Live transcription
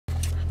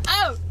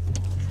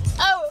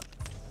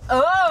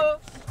Oh!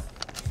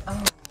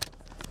 Oh,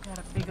 got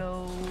a big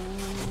old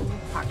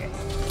pocket.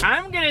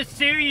 I'm gonna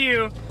sue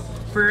you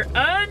for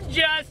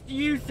unjust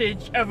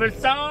usage of a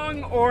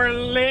song or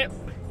lip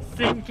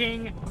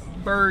syncing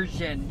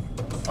version.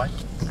 What?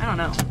 I don't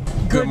know.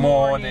 Good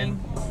morning.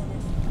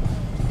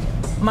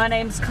 My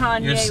name's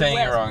Kanye You're saying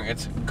West. it wrong.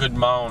 It's good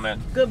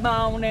morning. Good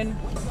morning.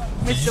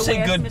 Did you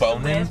say good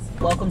boning?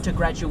 Welcome to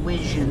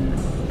graduation.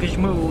 Good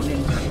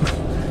morning.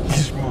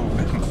 Just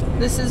moving.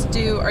 This is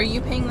due. Are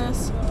you paying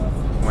this?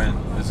 When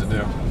is it due?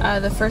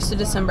 The 1st of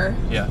December.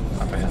 Yeah,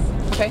 I'll pay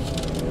it. Okay.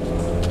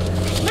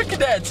 Look at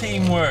that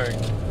teamwork,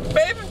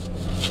 baby.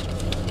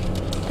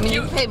 I mean,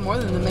 you can pay more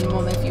than the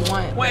minimum if you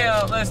want.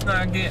 Well, let's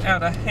not get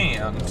out of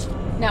hand.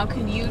 Now,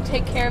 can you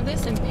take care of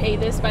this and pay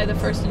this by the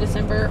 1st of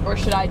December, or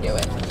should I do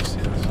it?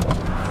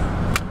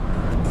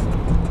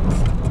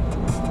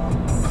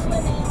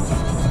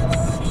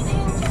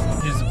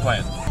 Here's the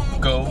plan.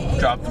 Go,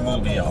 drop the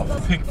movie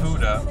off, pick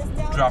food up,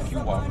 drop you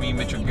off. Me and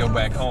Mitchell go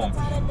back home.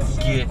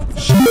 Get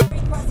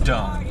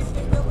done.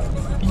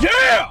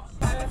 Yeah!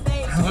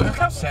 Look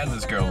how sad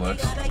this girl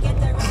looks.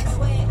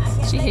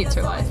 She hates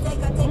her life.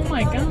 Oh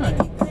my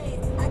god.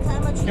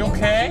 You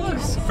okay?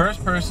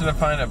 First person to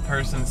find a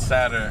person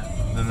sadder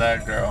than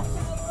that girl.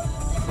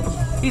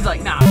 He's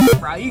like, nah,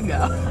 bro, you go.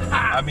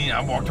 I mean,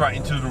 I walked right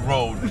into the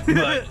road,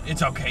 but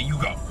it's okay, you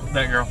go.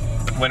 That girl.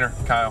 Winner,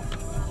 Kyle.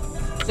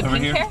 The Over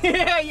pink here?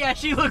 hair? Yeah,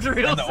 she looks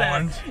real And the sad.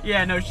 orange?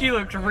 Yeah, no, she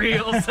looks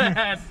real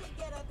sad.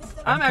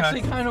 I'm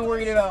actually kind of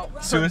worried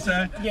about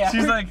Suicide? Yeah.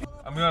 She's like,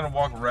 I'm gonna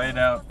walk right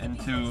out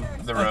into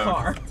the road.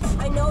 car.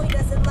 I know he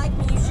doesn't like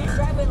me, you should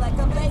drive it like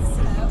a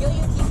basic. Yo,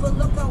 you keep a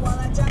lookout while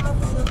I drive my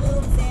through the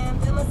loops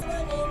and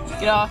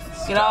Get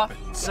off. Get off.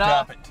 Get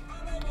Stop off. it.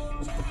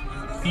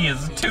 He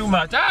is too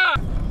much. Ah!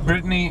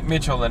 Brittany,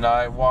 Mitchell, and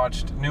I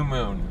watched New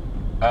Moon.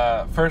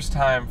 First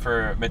time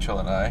for Mitchell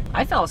and I.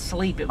 I fell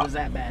asleep, it was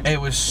that bad. It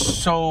was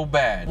so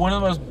bad. One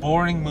of the most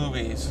boring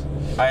movies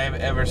I have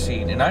ever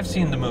seen. And I've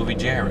seen the movie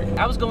Jerry.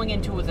 I was going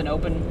into it with an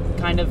open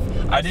kind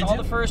of, I did saw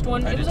too. the first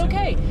one, I it was did too.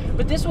 okay.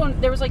 But this one,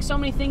 there was like so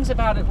many things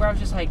about it where I was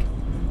just like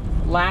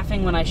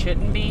laughing when I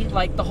shouldn't be.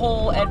 Like the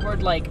whole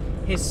Edward, like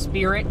his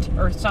spirit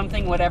or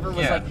something, whatever,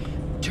 was Yeah. like,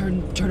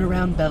 turn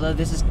around, Bella,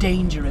 this is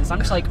dangerous. I'm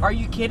just like, are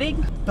you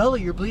kidding? Bella,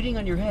 you're bleeding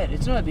on your head.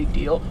 It's not a big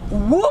deal.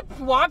 Whoop,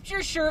 whopped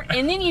your shirt,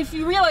 and then if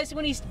you realize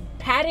when he's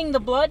patting the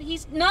blood,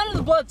 none of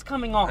the blood's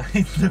coming off.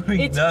 He's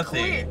doing It's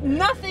nothing. clear,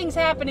 nothing's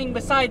happening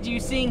besides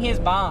you seeing his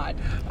bod.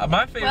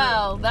 My favorite.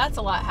 Well, that's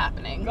a lot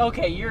happening.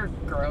 Okay, you're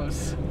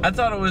gross. I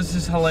thought it was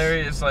just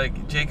hilarious.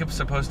 Like Jacob's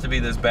supposed to be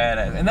this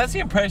badass, and that's the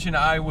impression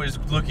I was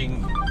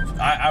looking.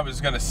 I was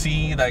gonna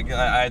see, like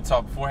I had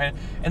saw beforehand,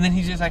 and then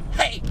he's just like,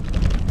 "Hey,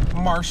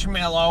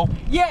 Marshmallow,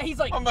 Yeah, he's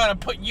like, I'm gonna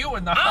put you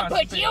in the I'll hospital."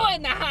 put you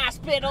in the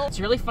hospital. It's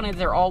really funny that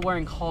they're all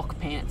wearing Hulk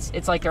pants.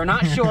 It's like they're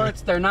not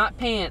shorts, they're not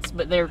pants,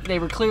 but they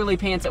were clearly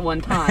pants at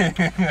one time.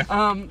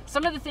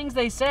 Some of the things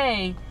they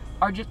say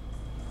are just,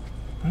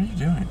 What are you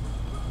doing?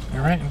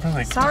 You're right in front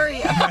of the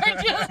sorry,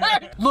 are just,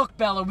 look,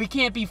 Bella, we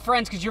can't be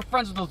friends because you're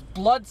friends with those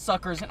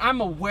bloodsuckers, and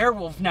I'm a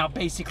werewolf now,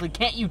 basically.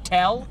 Can't you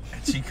tell?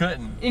 She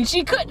couldn't. And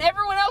she couldn't.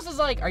 Everyone else is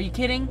like, are you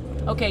kidding?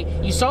 Okay,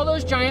 you saw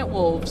those giant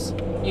wolves.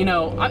 You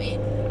know, I mean,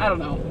 I don't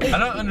know. I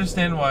don't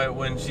understand why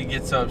when she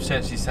gets so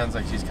upset, she sounds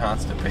like she's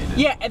constipated.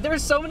 Yeah, and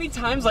there's so many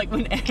times like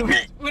when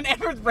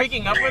Edward's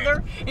breaking up with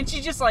her, and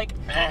she's just like,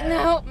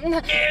 no,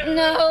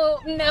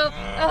 oh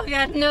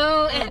god,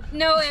 no, Ed.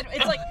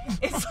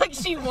 It's like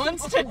she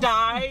wants to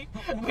die,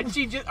 but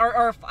she just,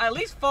 or at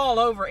least fall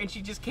over, and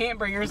she just can't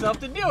bring herself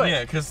to do it.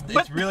 Yeah, because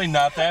it's really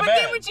not that But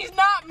bad. then when she's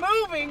not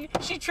moving,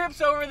 she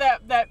trips over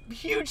that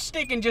huge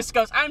stick and just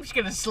goes, I'm just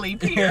gonna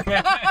sleep here.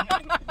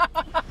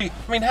 I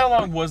mean, how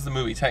long was the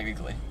movie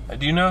technically?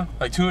 Do you know?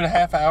 Like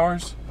 2.5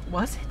 hours?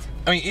 Was it?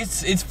 I mean,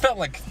 it's felt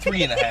like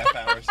 3.5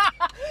 hours.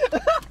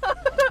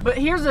 But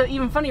here's an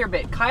even funnier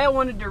bit. Kyle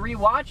wanted to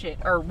rewatch it,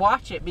 or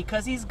watch it,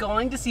 because he's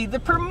going to see the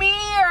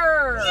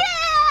premiere!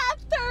 Yeah,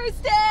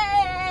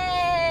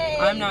 Thursday!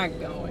 I'm not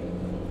going.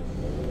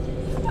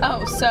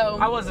 Oh, so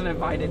I wasn't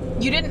invited.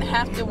 you didn't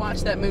have to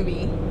watch that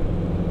movie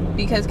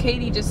because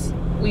Katie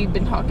we've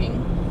been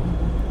talking.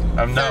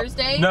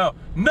 Thursday? No.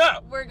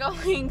 We're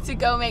going to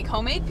go make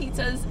homemade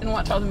pizzas and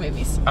watch all the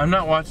movies. I'm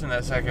not watching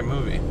that second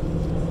movie.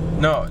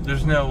 No,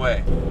 there's no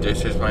way.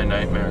 This is my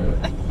nightmare.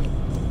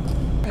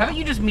 How about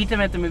you just meet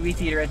them at the movie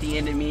theater at the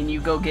end, and me and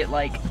you go get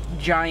like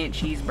giant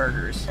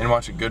cheeseburgers? And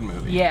watch a good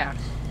movie. Yeah.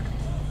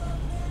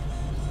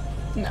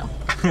 No.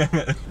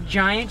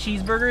 Giant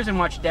cheeseburgers and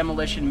watch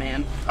Demolition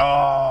Man.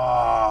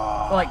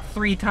 Oh. Like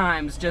 3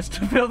 times just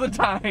to fill the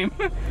time.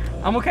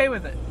 I'm okay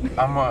with it.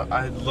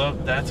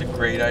 That's a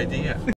great idea.